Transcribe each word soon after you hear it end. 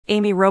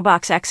Amy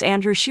Robach's ex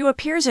Andrew Shue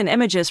appears in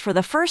images for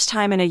the first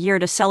time in a year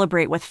to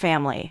celebrate with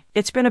family.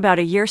 It's been about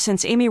a year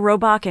since Amy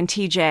Robach and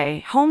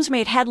TJ Holmes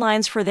made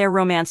headlines for their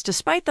romance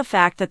despite the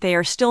fact that they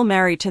are still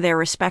married to their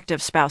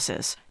respective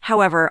spouses.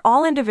 However,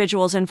 all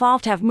individuals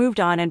involved have moved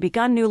on and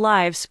begun new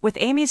lives, with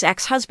Amy's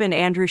ex-husband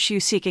Andrew Shue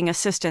seeking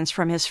assistance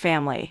from his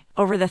family.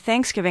 Over the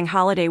Thanksgiving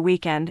holiday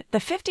weekend, the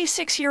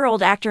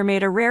 56-year-old actor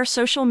made a rare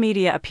social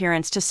media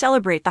appearance to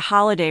celebrate the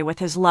holiday with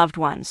his loved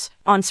ones.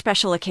 On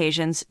special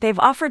occasions, they've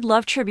offered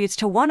love tributes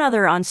to one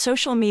another on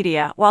social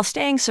media while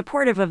staying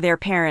supportive of their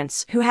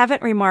parents, who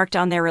haven't remarked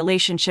on their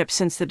relationship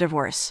since the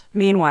divorce.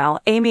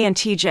 Meanwhile, Amy and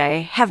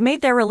TJ have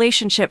made their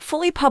relationship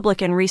fully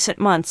public in recent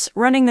months,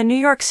 running the New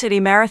York City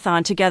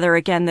Marathon together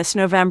again this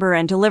November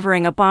and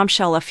delivering a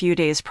bombshell a few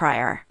days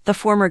prior. The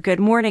former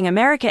Good Morning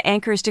America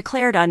anchors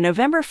declared on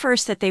November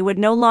 1st that they would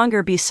no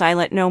longer be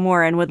silent no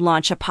more and would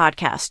launch a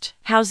podcast.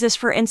 How's this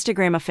for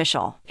Instagram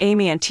official?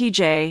 Amy and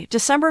TJ,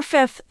 December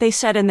 5th, they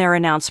said in their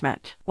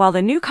announcement. While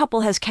the new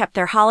couple has kept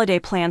their holiday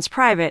plans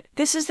private,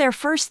 this is their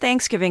first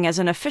Thanksgiving as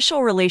an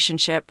official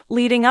relationship,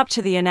 leading up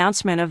to the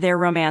announcement of their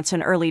romance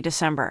in early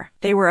December.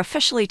 They were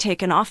officially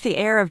taken off the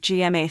air of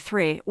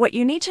GMA3, What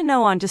You Need to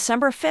Know, on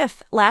December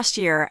 5th last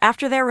year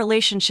after their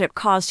relationship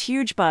caused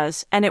huge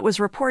buzz, and it was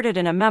reported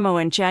in a memo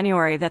in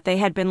January that they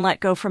had been let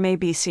go from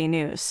ABC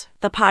News.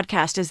 The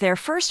podcast is their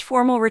first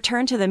formal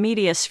return to the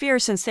media sphere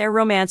since their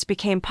romance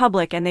became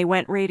public and they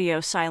went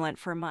radio silent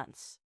for months.